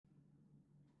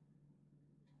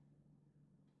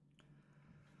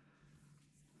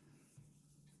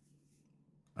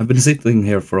I've been sitting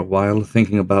here for a while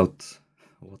thinking about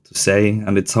what to say,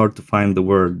 and it's hard to find the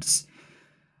words.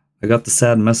 I got the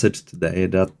sad message today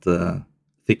that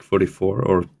Thick44,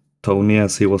 or Tony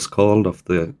as he was called, of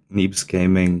the Neebs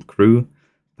Gaming Crew,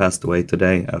 passed away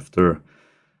today after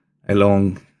a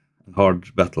long and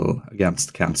hard battle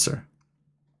against cancer.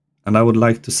 And I would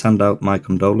like to send out my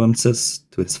condolences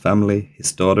to his family,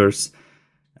 his daughters,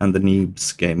 and the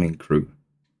Neebs Gaming Crew.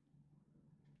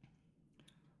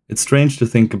 It's strange to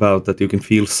think about that you can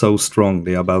feel so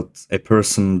strongly about a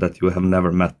person that you have never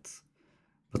met.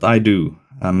 But I do,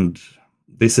 and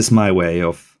this is my way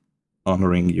of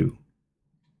honoring you.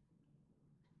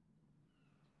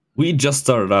 We just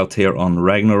started out here on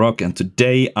Ragnarok, and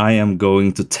today I am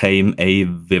going to tame a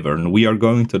Wyvern. We are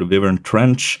going to the Wyvern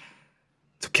Trench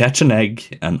to catch an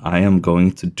egg, and I am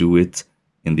going to do it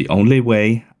in the only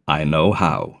way I know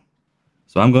how.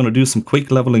 So I'm going to do some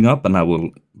quick leveling up, and I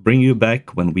will bring you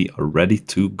back when we are ready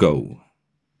to go.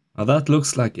 Now that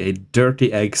looks like a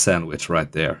dirty egg sandwich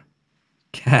right there.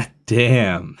 God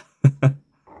damn.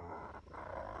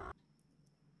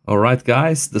 Alright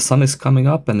guys, the sun is coming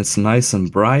up and it's nice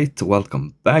and bright.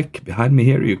 Welcome back. Behind me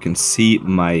here you can see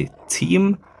my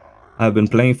team. I've been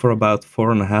playing for about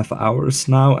 4.5 hours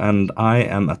now, and I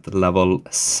am at the level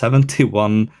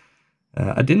 71.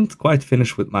 I didn't quite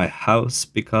finish with my house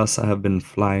because I have been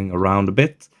flying around a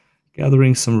bit,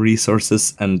 gathering some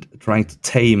resources and trying to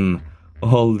tame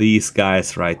all these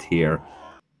guys right here.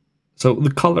 So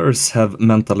the colors have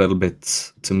meant a little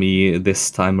bit to me this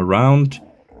time around,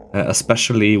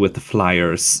 especially with the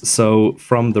flyers. So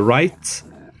from the right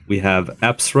we have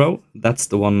Absro. That's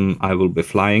the one I will be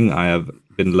flying. I have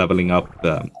been leveling up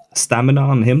stamina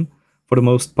on him for the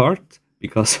most part,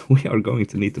 because we are going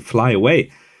to need to fly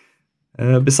away.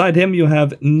 Beside him you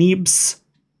have Neebs,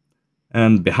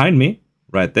 and behind me,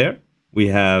 right there, we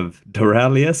have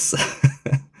Doralius,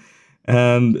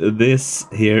 and this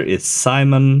here is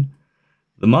Simon.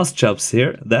 The Muschops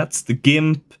here, that's the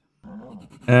Gimp,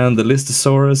 and the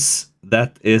Listosaurus,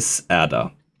 that is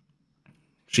Ada.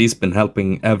 She's been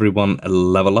helping everyone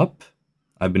level up.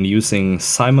 I've been using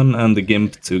Simon and the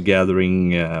Gimp to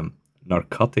gathering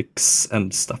narcotics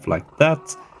and stuff like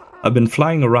that. I've been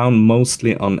flying around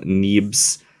mostly on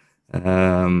Neebs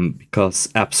because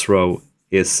Absro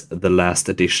is the last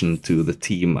addition to the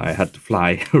team. I had to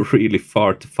fly really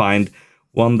far to find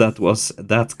one that was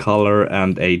that color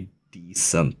and a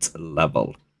decent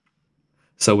level.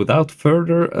 So without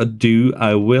further ado,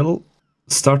 I will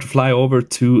start to fly over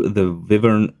to the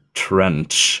Wyvern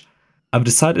Trench. I've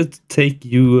decided to take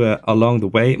you along the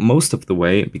way, most of the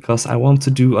way, because I want to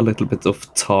do a little bit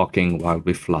of talking while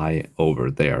we fly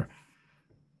over there.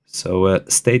 So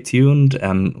stay tuned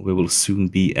and we will soon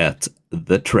be at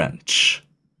the trench.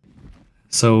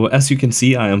 So as you can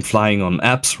see, I am flying on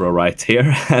Absro right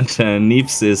here, and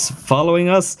Neebs is following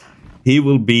us. He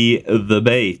will be the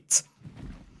bait.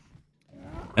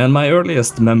 And my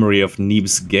earliest memory of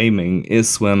Neebs Gaming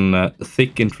is when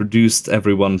Thick introduced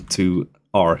everyone to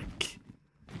Ark.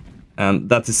 And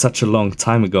that is such a long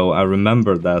time ago. I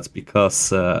remember that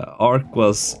because Ark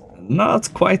was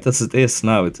not quite as it is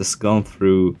now. It has gone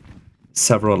through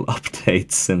several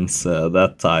updates since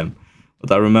that time.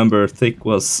 But I remember Thick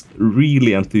was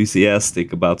really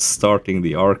enthusiastic about starting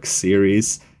the Ark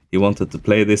series. He wanted to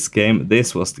play this game.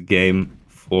 This was the game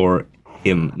for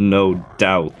him, no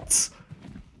doubt.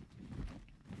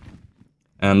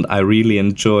 And I really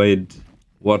enjoyed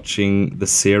watching the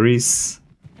series.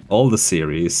 All the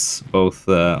series, both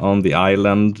on the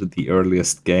island, the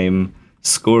earliest game,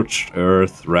 Scorched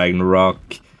Earth, Ragnarok,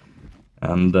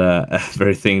 and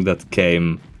everything that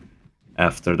came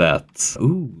after that.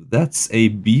 Ooh, that's a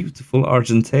beautiful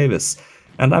Argentavis.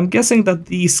 And I'm guessing that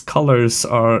these colors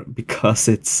are because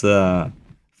it's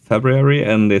February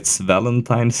and it's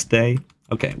Valentine's Day.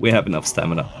 Okay, we have enough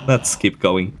stamina. Let's keep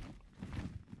going.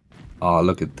 Oh,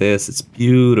 look at this. It's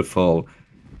beautiful.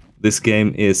 This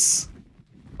game is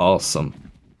awesome.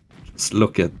 Just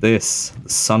look at this. The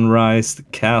sunrise, the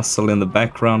castle in the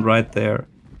background right there.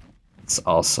 It's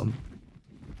awesome.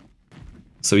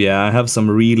 So yeah, I have some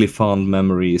really fond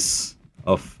memories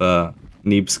of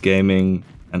Neebs Gaming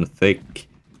and Thick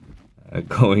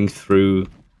going through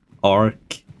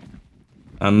Ark.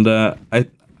 And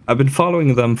I've been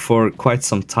following them for quite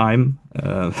some time,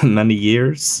 many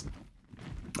years.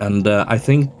 And I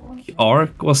think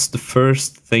Ark was the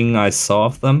first thing I saw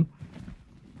of them.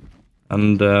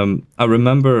 And I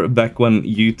remember back when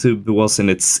YouTube was in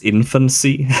its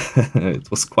infancy.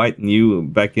 It was quite new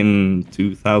back in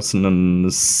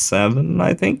 2007,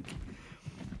 I think.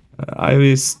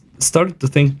 I started to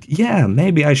think, yeah,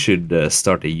 maybe I should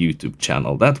start a YouTube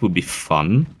channel. That would be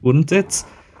fun, wouldn't it?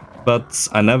 but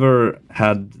I never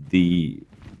had the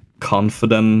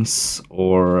confidence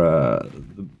or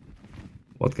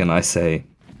what can I say?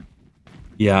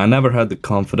 Yeah, I never had the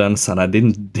confidence, and I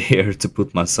didn't dare to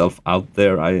put myself out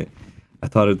there. I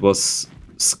thought it was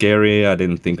scary. I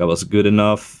didn't think I was good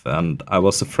enough, and I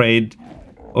was afraid.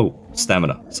 Oh,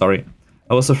 stamina. Sorry,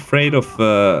 I was afraid of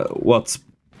what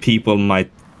people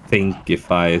might think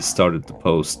if I started to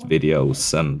post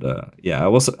videos, and yeah, I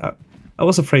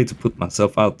was afraid to put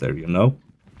myself out there, you know.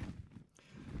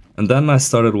 And then I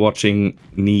started watching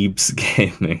Neebs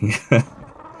Gaming,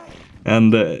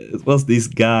 and it was these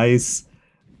guys.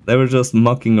 They were just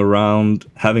mucking around,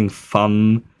 having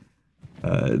fun,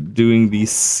 doing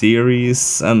these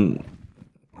series, and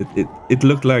it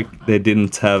looked like they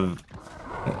didn't have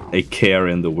a care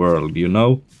in the world, you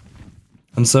know?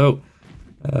 And so,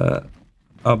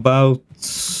 about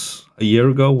a year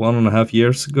ago, 1.5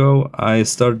 years ago, I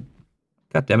started...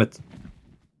 God damn it.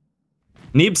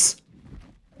 Neebs!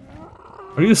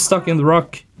 Are you stuck in the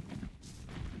rock?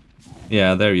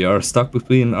 Yeah, there you are, stuck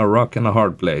between a rock and a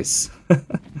hard place.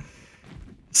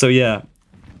 So yeah,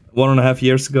 1.5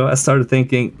 years ago, I started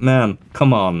thinking, man,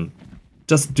 come on,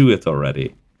 just do it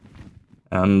already.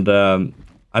 And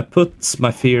I put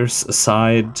my fears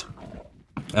aside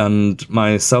and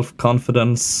my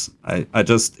self-confidence, I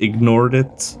just ignored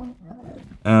it.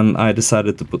 And I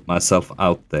decided to put myself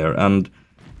out there. And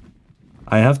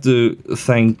I have to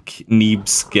thank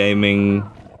Neebs Gaming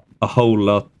a whole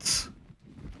lot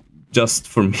just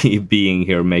for me being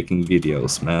here making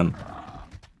videos, man.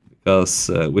 Because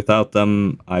without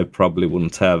them, I probably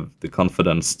wouldn't have the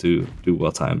confidence to do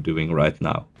what I'm doing right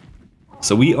now.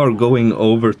 So we are going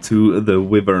over to the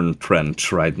Wyvern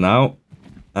Trench right now.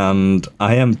 And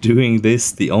I am doing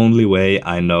this the only way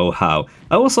I know how.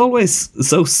 I was always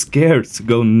so scared to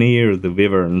go near the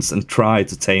Wyverns and try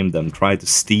to tame them, try to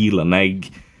steal an egg.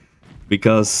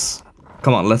 Because,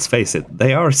 come on, let's face it,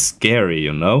 they are scary,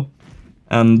 you know?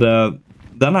 And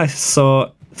then I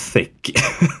saw Thick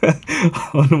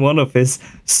on one of his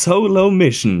solo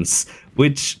missions,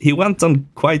 which he went on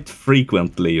quite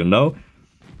frequently, you know?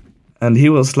 And he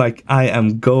was like, I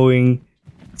am going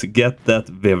to get that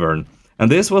Wyvern. And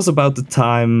this was about the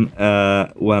time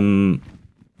when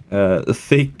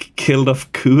Thick killed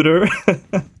off Cooter.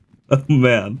 Oh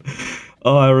man,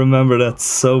 oh I remember that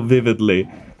so vividly.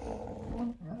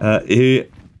 He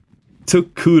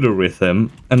took Cooter with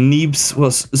him, and Neebs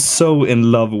was so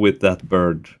in love with that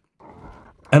bird.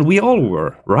 And we all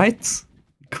were, right?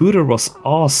 Cooter was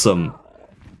awesome.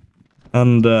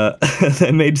 And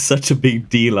they made such a big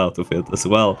deal out of it as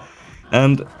well.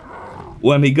 And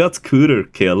when he got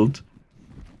Cooter killed,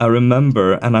 I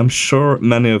remember, and I'm sure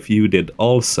many of you did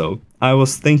also, I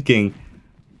was thinking,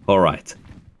 alright,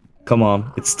 come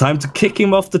on, it's time to kick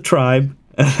him off the tribe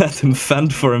and let him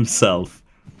fend for himself.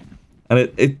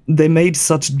 And they made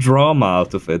such drama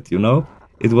out of it, you know?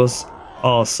 It was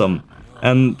awesome.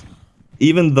 And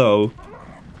even though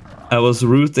I was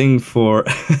rooting for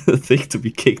Thick to be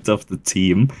kicked off the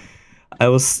team, I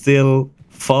was still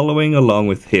following along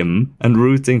with him and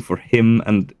rooting for him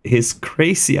and his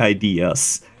crazy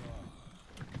ideas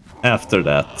after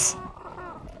that.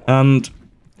 And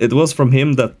it was from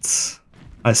him that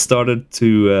I started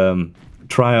to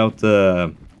try out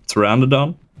the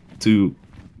Pteranodon to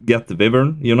get the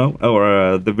Wyvern, you know,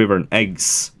 or the Wyvern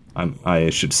eggs, I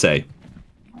should say.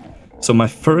 So my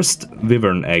first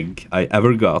Wyvern egg I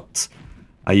ever got,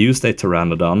 I used a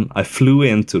Pteranodon, I flew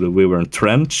into the Wyvern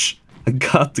Trench, I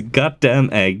got the goddamn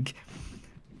egg,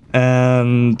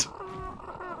 and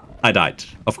I died,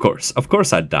 of course. Of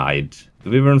course I died. The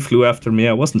Wyvern flew after me,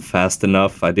 I wasn't fast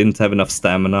enough, I didn't have enough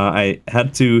stamina, I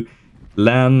had to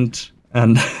land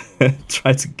and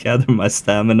try to gather my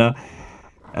stamina,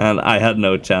 and I had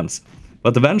no chance.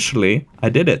 But eventually, I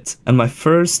did it, and my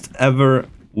first ever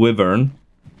Wyvern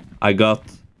I got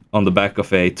on the back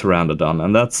of a Pteranodon,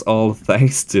 and that's all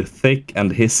thanks to Thick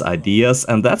and his ideas,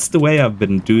 and that's the way I've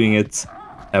been doing it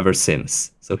ever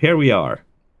since. So here we are.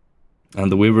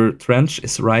 And the Wyvern Trench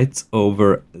is right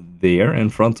over there in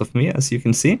front of me, as you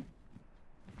can see.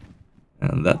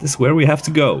 And that is where we have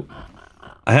to go.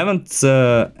 I haven't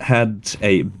had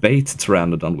a bait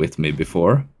Pteranodon with me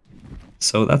before,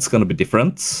 so that's gonna be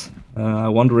different. I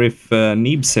wonder if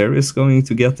Neebs here is going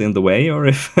to get in the way, or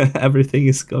if everything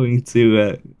is going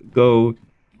to go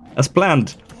as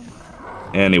planned.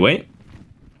 Anyway,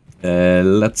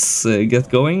 let's get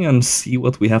going and see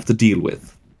what we have to deal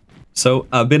with. So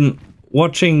I've been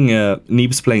watching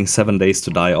Neebs playing 7 Days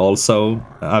to Die also.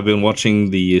 I've been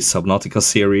watching the Subnautica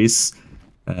series,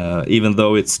 even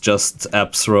though it's just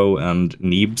Absro and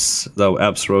Neebs, though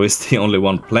Absro is the only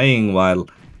one playing while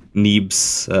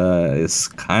Neebs is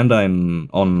kinda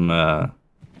on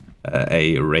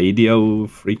a radio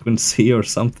frequency or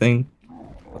something.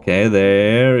 Okay,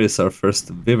 there is our first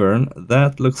Wyvern.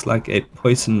 That looks like a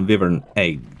poison Wyvern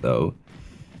egg, though.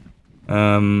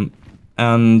 And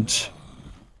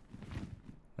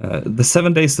the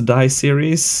 7 Days to Die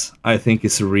series, I think,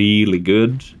 is really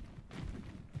good.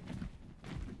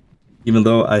 Even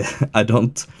though I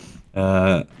don't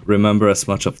remember as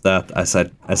much of that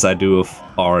as I do of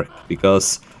Ark,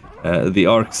 because the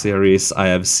Ark series I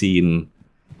have seen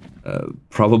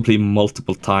probably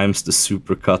multiple times, the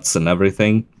supercuts and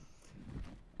everything.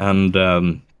 And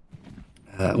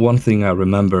one thing I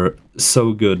remember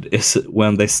so good is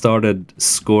when they started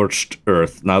Scorched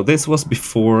Earth. Now this was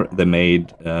before they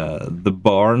made the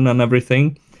barn and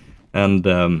everything, and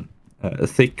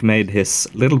Thick made his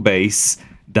little base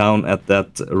down at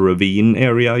that ravine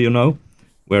area, you know,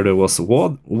 where there was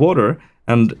water.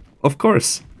 And of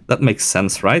course, that makes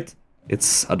sense, right?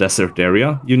 It's a desert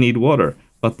area, you need water.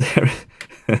 But there,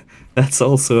 that's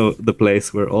also the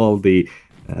place where all the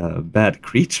bad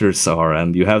creatures are,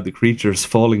 and you have the creatures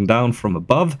falling down from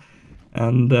above.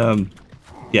 And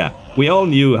yeah, we all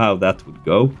knew how that would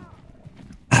go.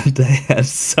 And they had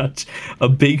such a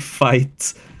big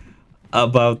fight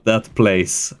about that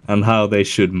place and how they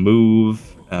should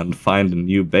move and find a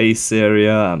new base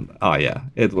area. And oh yeah,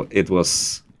 it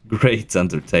was great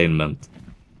entertainment.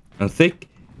 And Thick,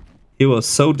 he was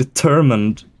so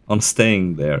determined on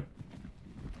staying there.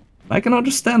 I can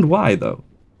understand why, though.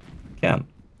 Can.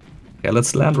 Okay,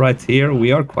 let's land right here.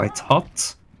 We are quite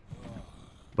hot,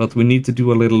 but we need to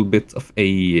do a little bit of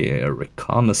a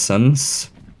reconnaissance.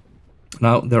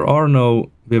 Now, there are no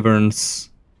wyverns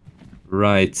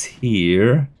right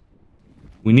here.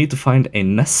 We need to find a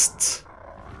nest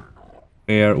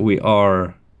where we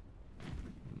are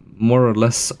more or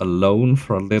less alone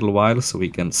for a little while, so we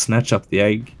can snatch up the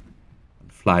egg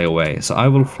and fly away. So I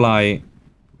will fly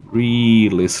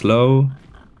really slow,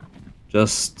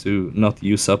 just to not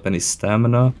use up any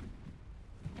stamina.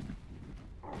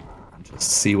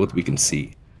 Just see what we can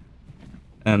see.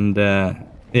 And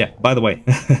yeah, by the way,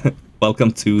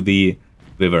 welcome to the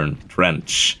Wyvern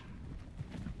Trench.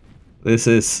 This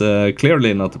is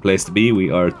clearly not the place to be.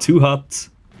 We are too hot,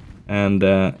 and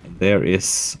there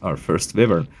is our first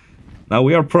Wyvern. Now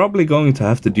we are probably going to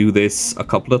have to do this a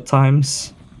couple of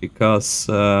times, because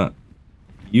whoa,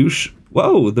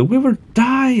 the Wyvern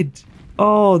died!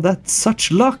 Oh, that's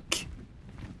such luck!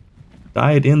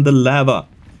 Died in the lava.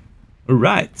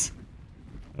 Right.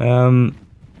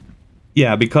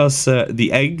 Yeah, because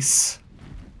the eggs,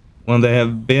 when they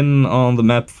have been on the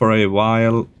map for a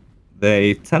while,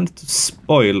 they tend to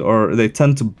spoil, or they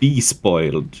tend to be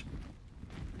spoiled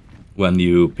when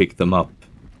you pick them up.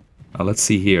 Now let's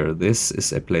see here. This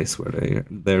is a place where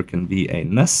there can be a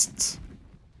nest,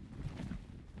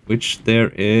 which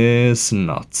there is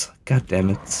not. God damn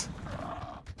it.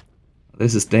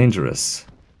 This is dangerous.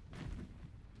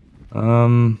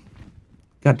 God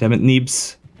damn it,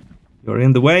 Neebs. You're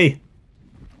in the way.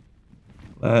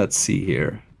 Let's see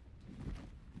here.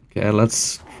 Okay,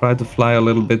 let's try to fly a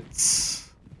little bit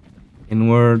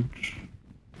inward.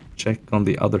 Check on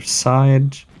the other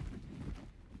side.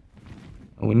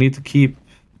 We need to keep...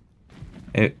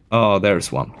 Oh,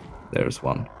 there's one. There's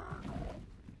one.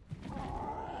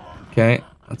 Okay,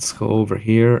 let's go over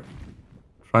here.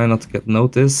 Try not to get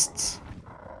noticed.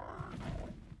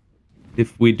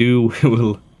 If we do, we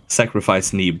will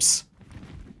sacrifice Neebs.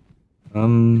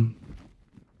 No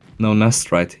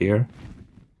nest right here.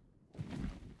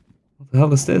 What the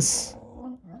hell is this?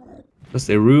 Just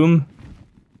a room?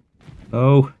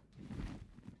 No.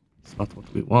 It's not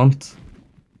what we want.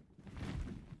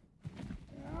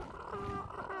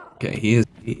 Okay, he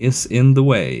is in the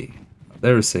way.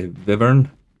 There is a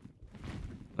Wyvern.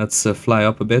 Let's fly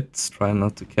up a bit, try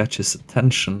not to catch his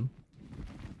attention.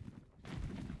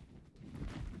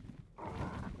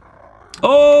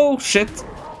 Oh, shit!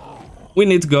 We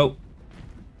need to go.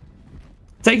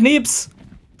 Take Neebs!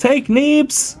 Take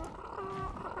Neebs!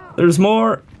 There's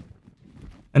more.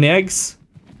 Any eggs?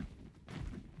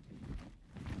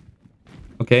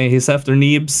 Okay, he's after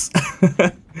Neebs.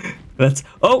 That's...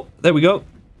 Oh, there we go.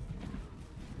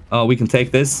 Oh, we can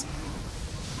take this.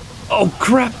 Oh,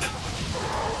 crap!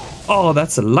 Oh,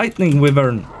 that's a lightning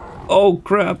wyvern. Oh,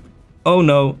 crap. Oh,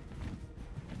 no.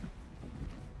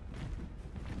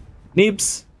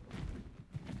 Neebs.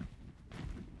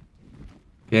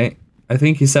 Okay, I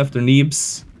think he's after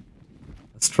Neebs.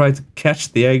 Let's try to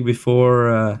catch the egg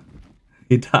before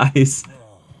he dies.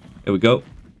 Here we go.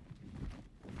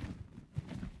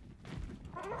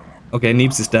 Okay,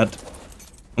 Neebs is dead.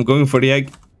 I'm going for the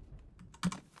egg.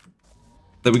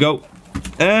 There we go.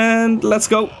 And let's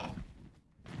go.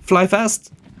 Fly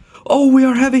fast. Oh, we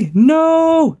are heavy.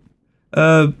 No.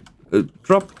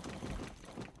 Drop.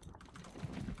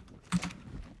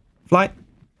 Fly.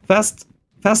 Fast.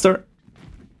 Faster.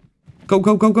 Go,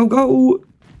 go, go, go, go.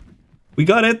 We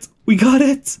got it. We got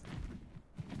it.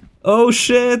 Oh,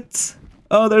 shit.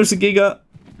 Oh, there's a Giga.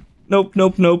 Nope,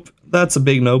 nope, nope. That's a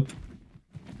big nope.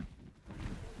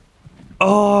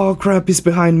 Oh, crap. He's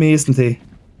behind me, isn't he?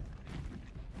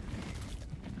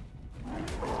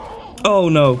 Oh,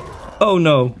 no. Oh,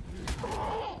 no.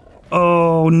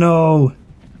 Oh, no.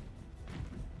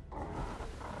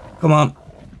 Come on.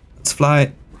 Let's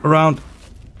fly around.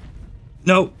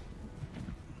 No.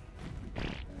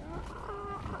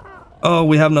 Oh,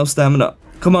 we have no stamina.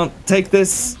 Come on, take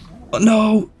this. Oh,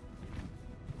 no.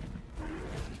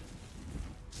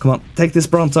 Come on, take this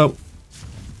Bronto.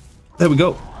 There we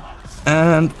go.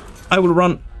 And I will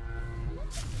run.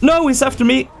 No, he's after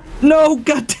me. No,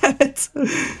 god damn it.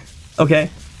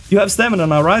 Okay, you have stamina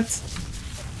now, right?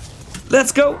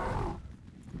 Let's go.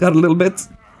 Got a little bit.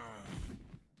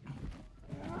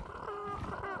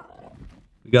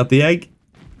 We got the egg.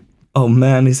 Oh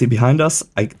man, is he behind us?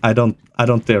 I don't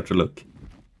dare to look.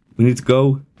 We need to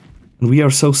go. And we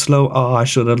are so slow. Oh, I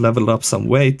should have leveled up some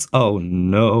weight. Oh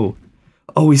no.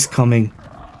 Oh, he's coming.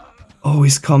 Oh,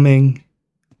 he's coming.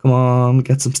 Come on,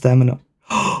 get some stamina.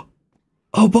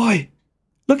 Oh boy.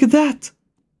 Look at that.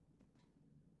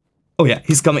 Oh yeah,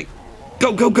 he's coming.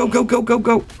 Go, go, go, go, go, go,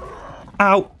 go.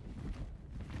 Ow.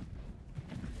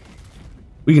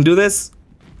 We can do this.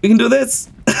 We can do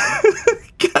this.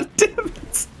 God damn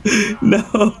it.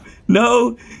 No,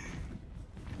 no.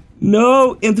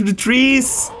 No, into the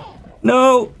trees.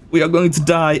 No, we are going to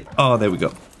die. Oh, there we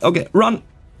go. Okay, run,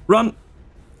 run.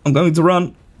 I'm going to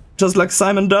run, just like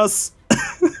Simon does.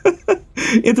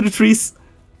 Into the trees.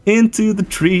 Into the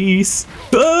trees.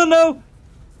 Oh no!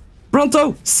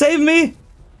 Bronto, save me!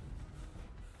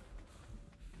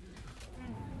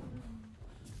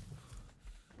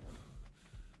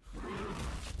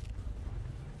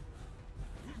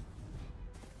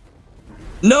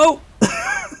 No!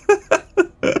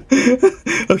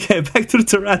 Okay, back to the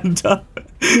Tyrannodon.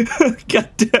 God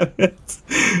damn it.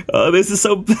 Oh, this is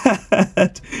so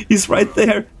bad. He's right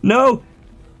there. No!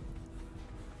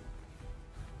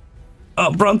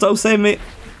 Oh, Bronto, save me.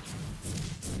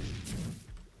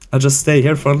 I'll just stay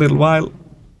here for a little while.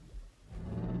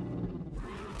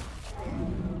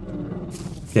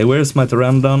 Okay, where's my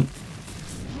Pteranodon?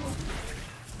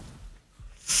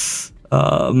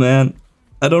 Oh, man.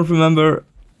 I don't remember.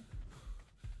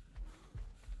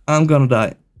 I'm gonna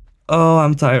die. Oh,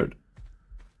 I'm tired.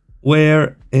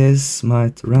 Where is my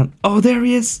Pteranodon? Oh, there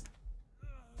he is.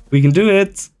 We can do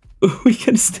it. We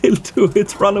can still do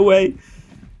it. Run away.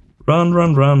 Run,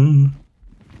 run, run.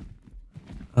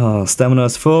 Oh, stamina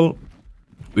is full.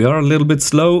 We are a little bit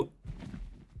slow.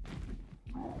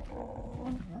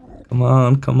 Come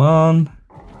on, come on.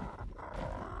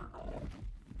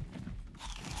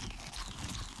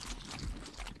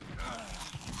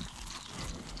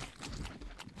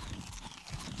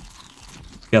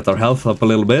 Get our health up a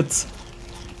little bit.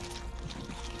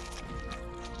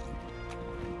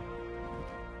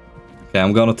 Okay,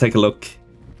 I'm gonna take a look.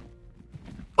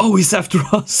 Oh, he's after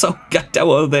us. Oh, god damn,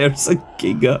 oh, there's a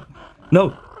Giga.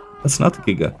 No, that's not a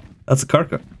Giga. That's a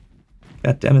Karka.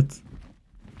 God damn it.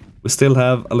 We still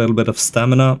have a little bit of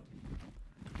stamina.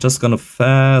 Just gonna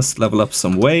fast level up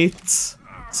some weight.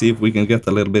 See if we can get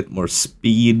a little bit more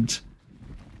speed.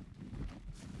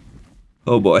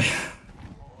 Oh boy.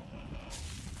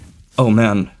 Oh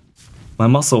man. My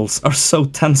muscles are so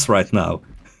tense right now.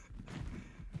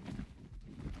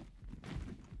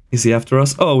 Is he after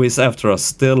us? Oh, he's after us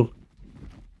still.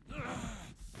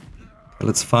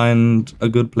 Let's find a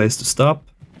good place to stop.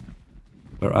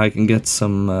 Where I can get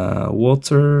some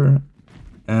water.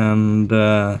 And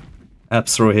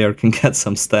Absro here can get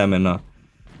some stamina.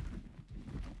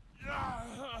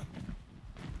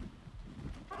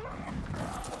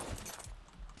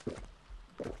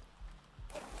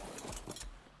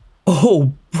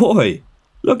 Oh boy!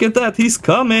 Look at that, he's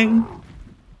coming!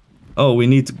 Oh, we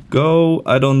need to go.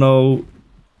 I don't know.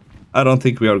 I don't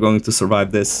think we are going to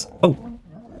survive this. Oh!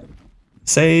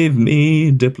 Save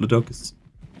me, Diplodocus.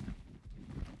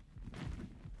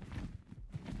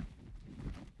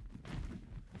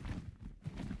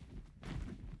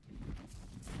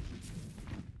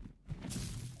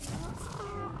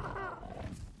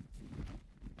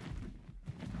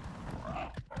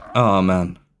 Oh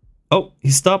man. Oh,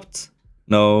 he stopped.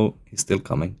 No, he's still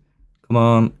coming. Come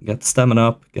on, get the stamina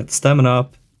up, get the stamina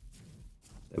up.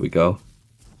 There we go.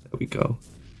 There we go.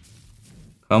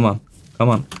 Come on, come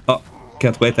on. Oh,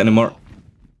 Can't wait anymore.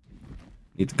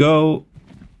 Need to go.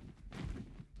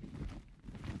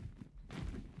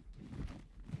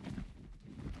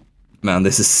 Man,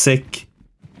 this is sick.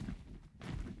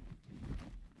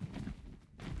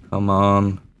 Come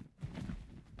on.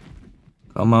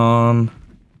 Come on.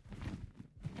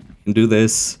 We can do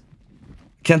this.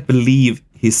 Can't believe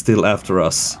he's still after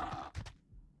us.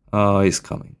 Oh, he's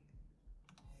coming.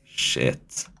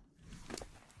 Shit.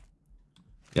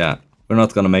 Yeah, we're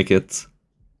not gonna make it.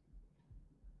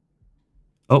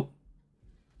 Oh.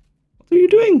 What are you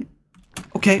doing?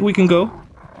 Okay, we can go.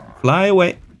 Fly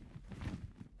away.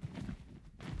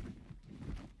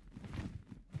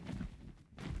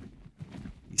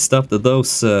 He stopped at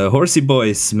those horsey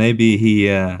boys. Maybe he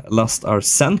lost our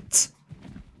scent.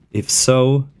 If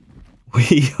so,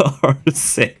 we are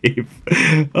safe.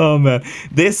 Oh man,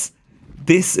 this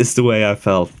is the way I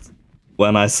felt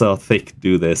when I saw Thick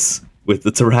do this with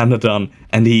the Pteranodon,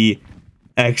 and he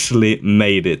actually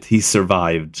made it. He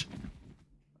survived.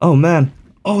 Oh man.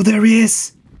 Oh, there he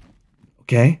is.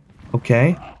 Okay.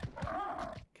 Okay.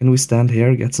 Can we stand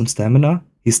here, get some stamina?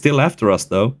 He's still after us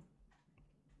though.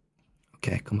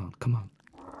 Okay, come on, come on.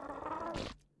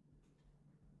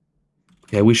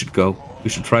 Okay, we should go. We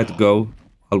should try to go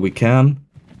while we can.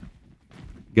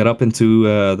 Get up into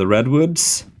the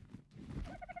redwoods.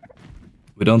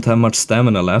 We don't have much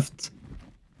stamina left.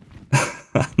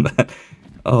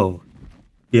 Oh,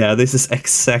 yeah, this is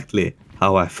exactly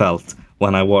how I felt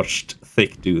when I watched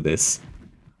Thick do this.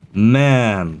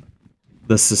 Man,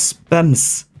 the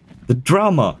suspense, the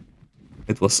drama,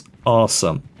 it was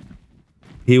awesome.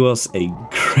 He was a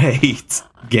great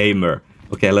gamer.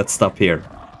 Okay, let's stop here.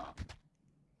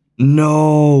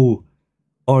 No!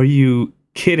 Are you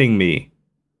kidding me?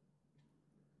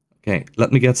 Okay,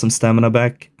 let me get some stamina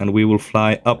back and we will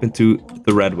fly up into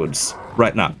the redwoods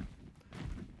right now.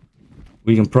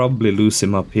 We can probably lose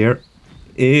him up here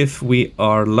if we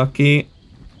are lucky.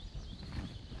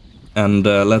 And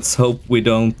let's hope we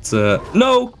don't...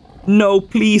 No! No,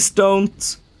 please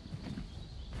don't!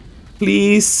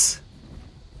 Please!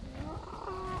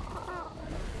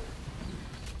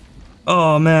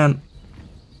 Oh, man.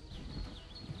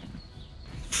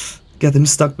 Get him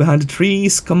stuck behind the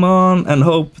trees, come on. And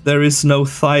hope there is no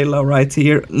Thyla right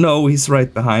here. No, he's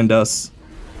right behind us.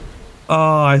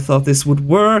 Oh, I thought this would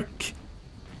work.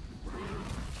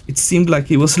 It seemed like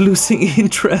he was losing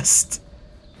interest.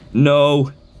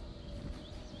 No.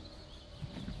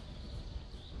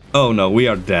 Oh no, we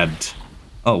are dead.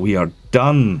 Oh, we are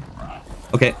done.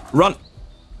 Okay, run.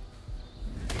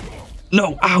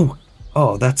 No, ow.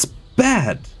 Oh, that's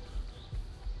bad.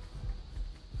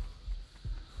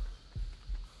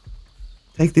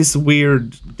 Take this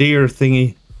weird deer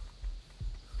thingy.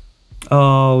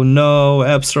 Oh no,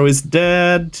 Abstro is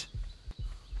dead.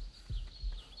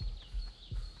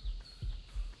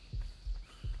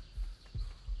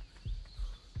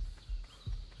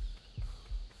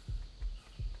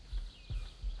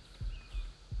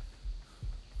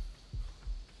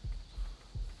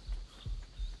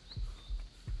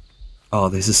 Oh,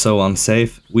 this is so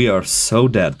unsafe. We are so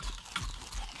dead.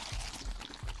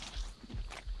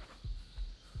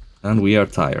 And we are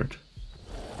tired.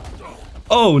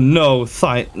 Oh no,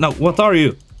 no, what are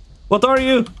you? What are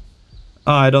you?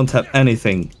 Oh, I don't have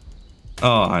anything.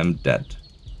 Oh, I'm dead.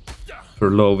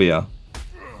 Perlovia.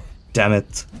 Damn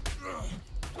it.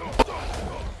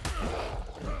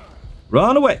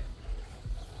 Run away.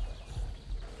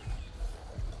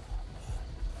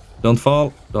 Don't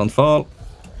fall, don't fall.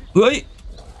 Wait.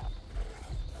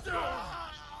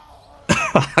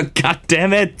 God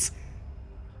damn it.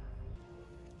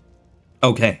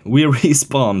 Okay, we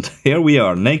respawned. Here we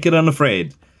are, naked and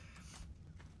afraid.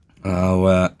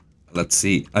 Let's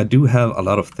see. I do have a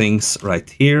lot of things right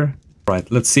here. Right,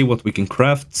 let's see what we can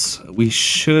craft. We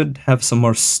should have some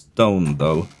more stone,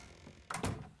 though.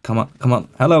 Come on, come on.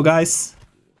 Hello, guys.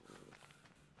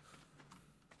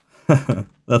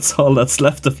 That's all that's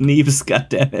left of Neebs,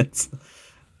 goddammit.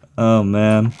 Oh,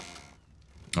 man.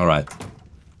 Alright.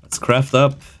 Let's craft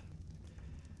up.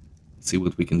 Let's see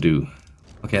what we can do.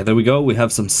 Okay, there we go. We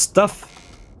have some stuff.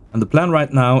 And the plan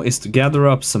right now is to gather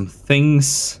up some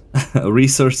things,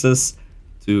 resources,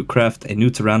 to craft a new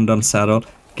Pteranodon saddle,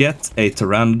 get a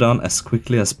Pteranodon as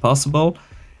quickly as possible,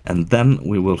 and then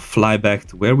we will fly back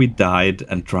to where we died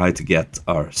and try to get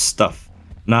our stuff.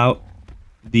 Now,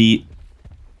 the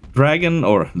dragon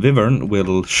or wyvern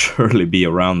will surely be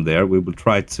around there. We will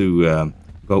try to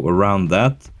go around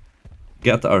that,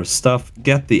 get our stuff,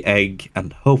 get the egg,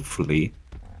 and hopefully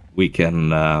we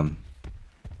can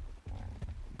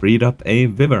breed up a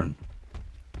wyvern.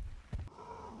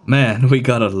 Man, we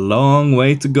got a long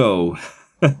way to go.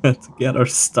 to get our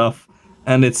stuff,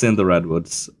 and it's in the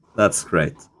redwoods. That's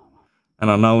great. And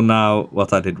I know now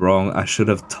what I did wrong. I should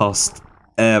have tossed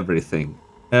everything.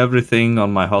 Everything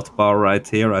on my hotbar right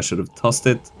here, I should have tossed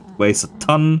it. It weighs a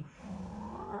ton.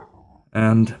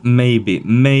 And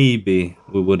maybe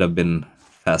we would have been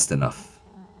fast enough.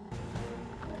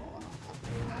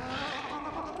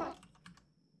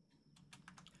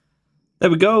 There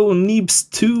we go, Neebs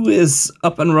 2 is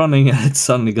up and running. It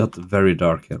suddenly got very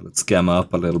dark here. Let's gamma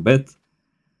up a little bit.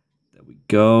 There we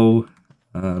go.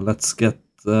 Let's get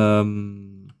all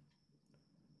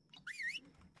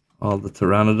the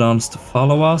pteranodons to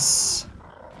follow us.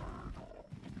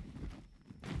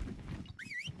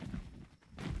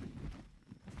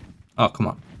 Oh, come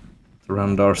on.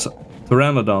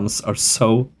 Pteranodons are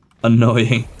so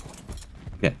annoying.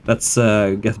 Okay, let's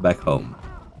get back home.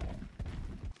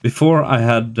 Before I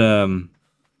had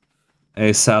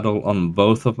a saddle on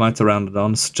both of my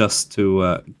pteranodons just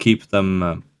to keep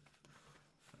them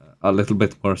a little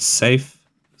bit more safe,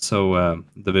 so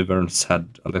the wyverns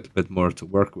had a little bit more to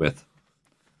work with.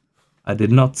 I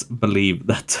did not believe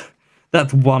that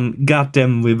that one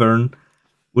goddamn wyvern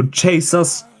would chase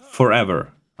us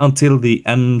forever until the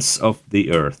ends of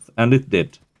the earth, and it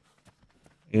did.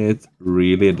 It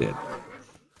really did.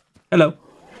 Hello.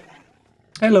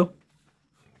 Hello.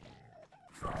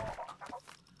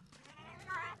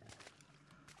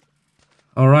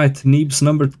 Alright, Neebs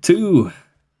number 2.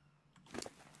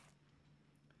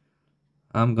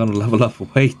 I'm gonna level up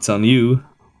weight on you.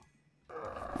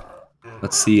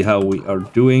 Let's see how we are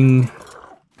doing.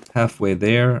 Halfway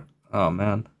there. Oh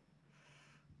man.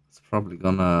 It's probably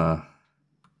gonna...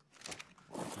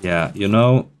 Yeah, you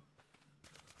know...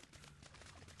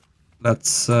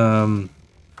 Let's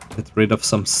get rid of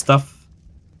some stuff.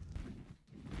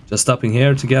 Just stopping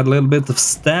here to get a little bit of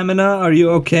stamina. Are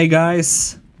you okay,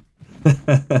 guys?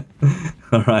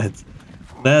 Alright,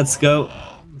 let's go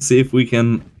see if we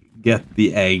can get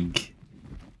the egg.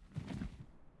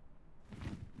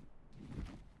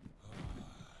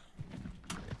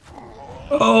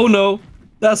 Oh no,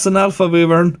 that's an alpha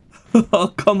wyvern. Oh,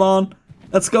 come on,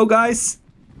 let's go, guys.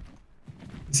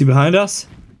 Is he behind us?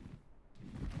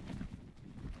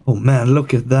 Oh man,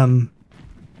 look at them.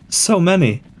 So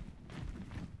many.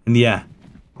 And yeah,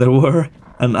 there were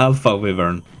an alpha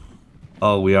wyvern.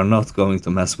 Oh, we are not going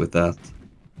to mess with that.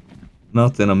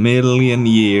 Not in a million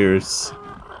years.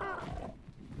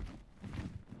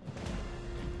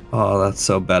 Oh, that's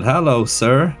so bad. Hello,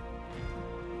 sir.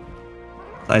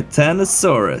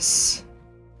 Titanosaurus.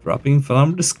 Dropping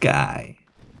from the sky.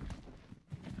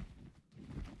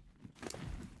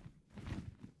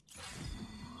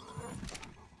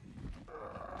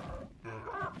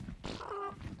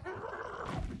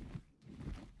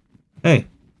 Hey.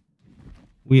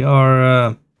 We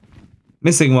are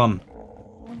missing one.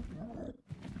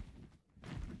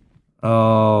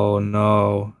 Oh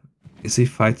no. Is he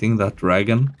fighting that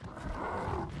dragon?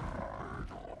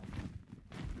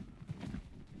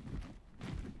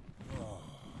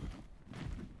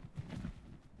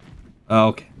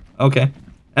 Okay. Okay.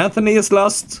 Anthony is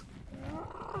lost.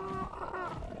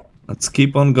 Let's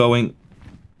keep on going.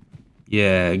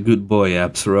 Yeah, good boy,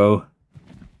 Absro.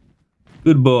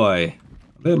 Good boy.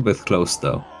 A little bit close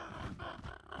though.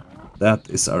 That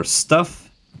is our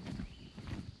stuff.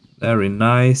 Very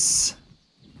nice.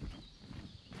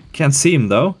 Can't see him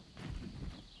though.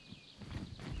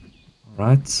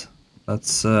 Alright.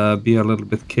 Let's be a little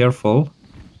bit careful.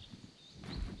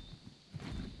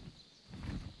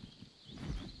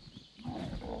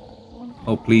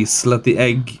 Oh please, let the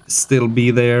egg still be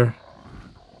there.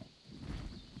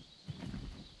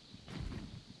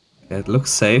 Okay, it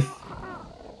looks safe.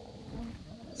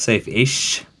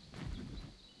 Safe-ish.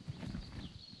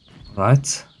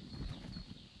 Right.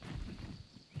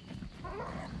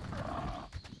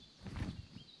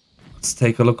 Let's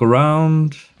take a look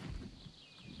around.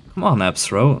 Come on,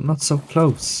 Absro, not so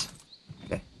close.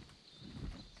 Okay.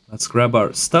 Let's grab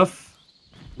our stuff.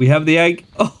 We have the egg.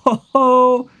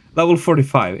 Oh, level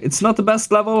 45. It's not the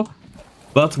best level,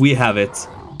 but we have it.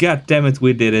 God damn it,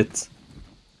 we did it.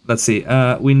 Let's see.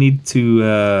 We need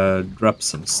to drop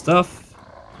some stuff.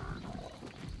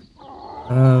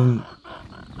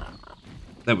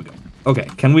 There we go. Okay,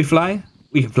 can we fly?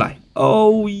 We can fly.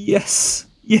 Oh, yes.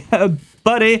 Yeah,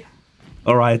 buddy.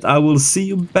 Alright, I will see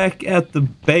you back at the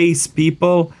base,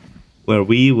 people, where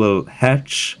we will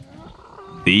hatch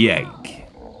the egg.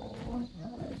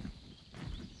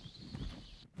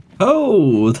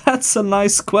 Oh, that's a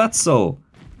nice Quetzal.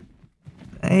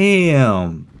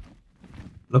 Damn.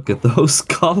 Look at those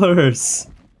colors.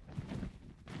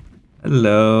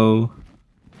 Hello.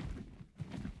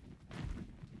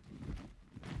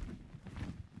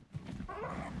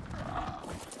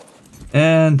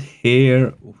 And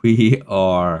here we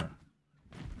are.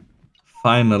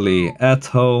 Finally at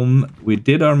home. We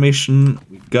did our mission.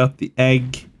 We got the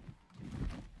egg.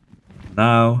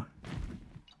 Now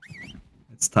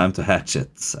it's time to hatch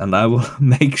it. And I will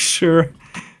make sure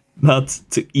not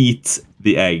to eat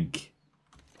the egg.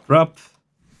 Drop.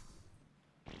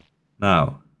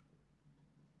 Now.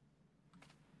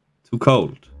 Too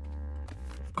cold.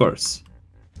 Of course.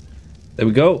 There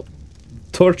we go.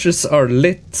 Torches are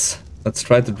lit. Let's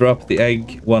try to drop the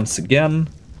egg once again.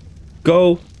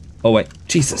 Go. Oh wait,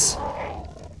 Jesus.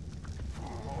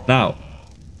 Now.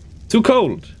 Too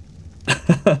cold.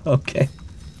 Okay.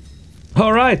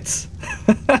 Alright.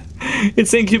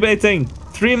 It's incubating.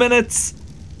 3 minutes.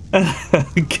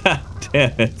 God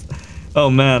damn it. Oh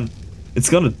man. It's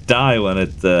gonna die when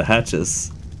it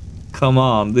hatches. Come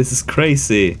on, this is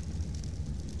crazy.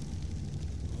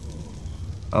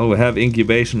 Oh, we have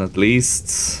incubation at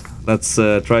least. Let's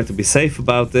try to be safe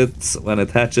about it when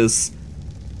it hatches.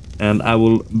 And I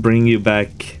will bring you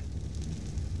back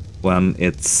when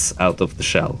it's out of the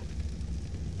shell.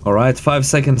 Alright, 5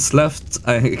 seconds left.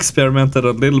 I experimented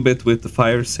a little bit with the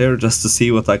fires here just to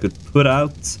see what I could put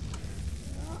out.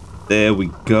 There we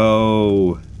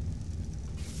go.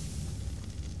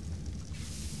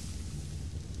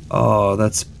 Oh,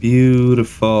 that's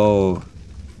beautiful.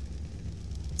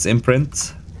 It's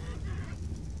imprint.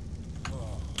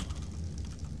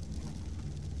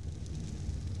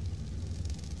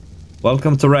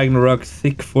 Welcome to Ragnarok,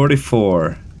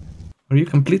 Thick44. Are you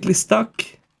completely stuck?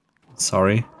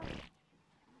 Sorry.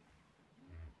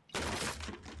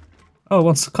 Oh, it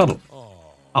wants to cuddle.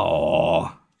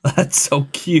 Oh, that's so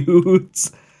cute.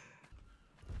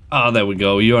 Oh, there we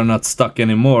go. You are not stuck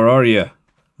anymore, are you?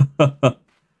 I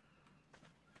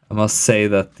must say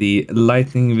that the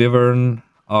lightning wyvern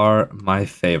are my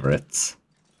favorites.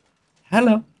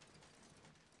 Hello.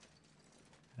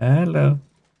 Hello.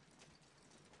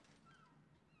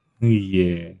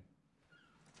 Yeah.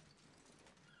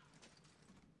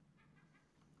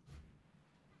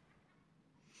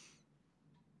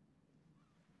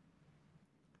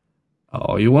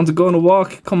 Oh, you want to go on a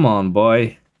walk? Come on,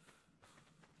 boy.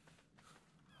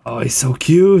 Oh, he's so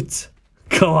cute.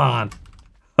 Come on.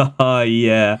 Oh,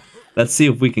 yeah. Let's see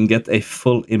if we can get a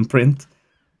full imprint.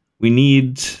 We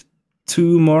need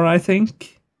 2 more, I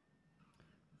think.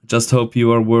 Just hope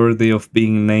you are worthy of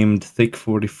being named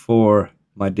Thick44,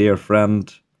 my dear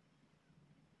friend.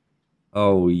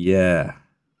 Oh, yeah.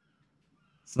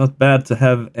 It's not bad to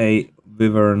have a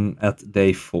wyvern at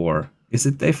day 4. Is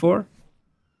it day 4?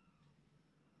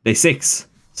 Day 6.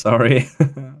 Sorry.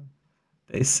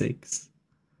 Day 6.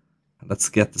 Let's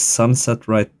get the sunset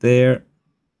right there.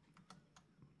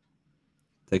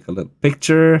 Take a little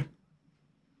picture.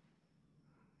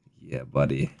 Yeah,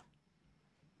 buddy.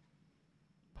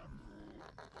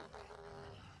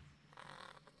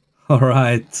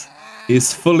 Alright.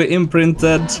 He's fully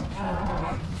imprinted.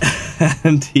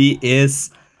 And he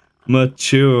is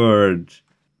matured.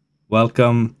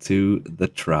 Welcome to the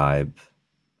tribe.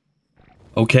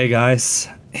 Okay, guys.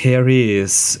 Here he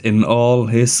is in all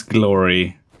his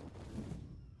glory.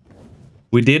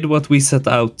 We did what we set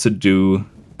out to do.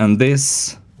 And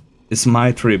this is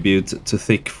my tribute to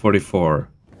Thick44.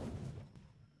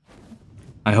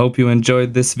 I hope you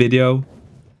enjoyed this video,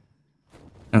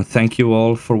 and thank you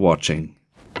all for watching.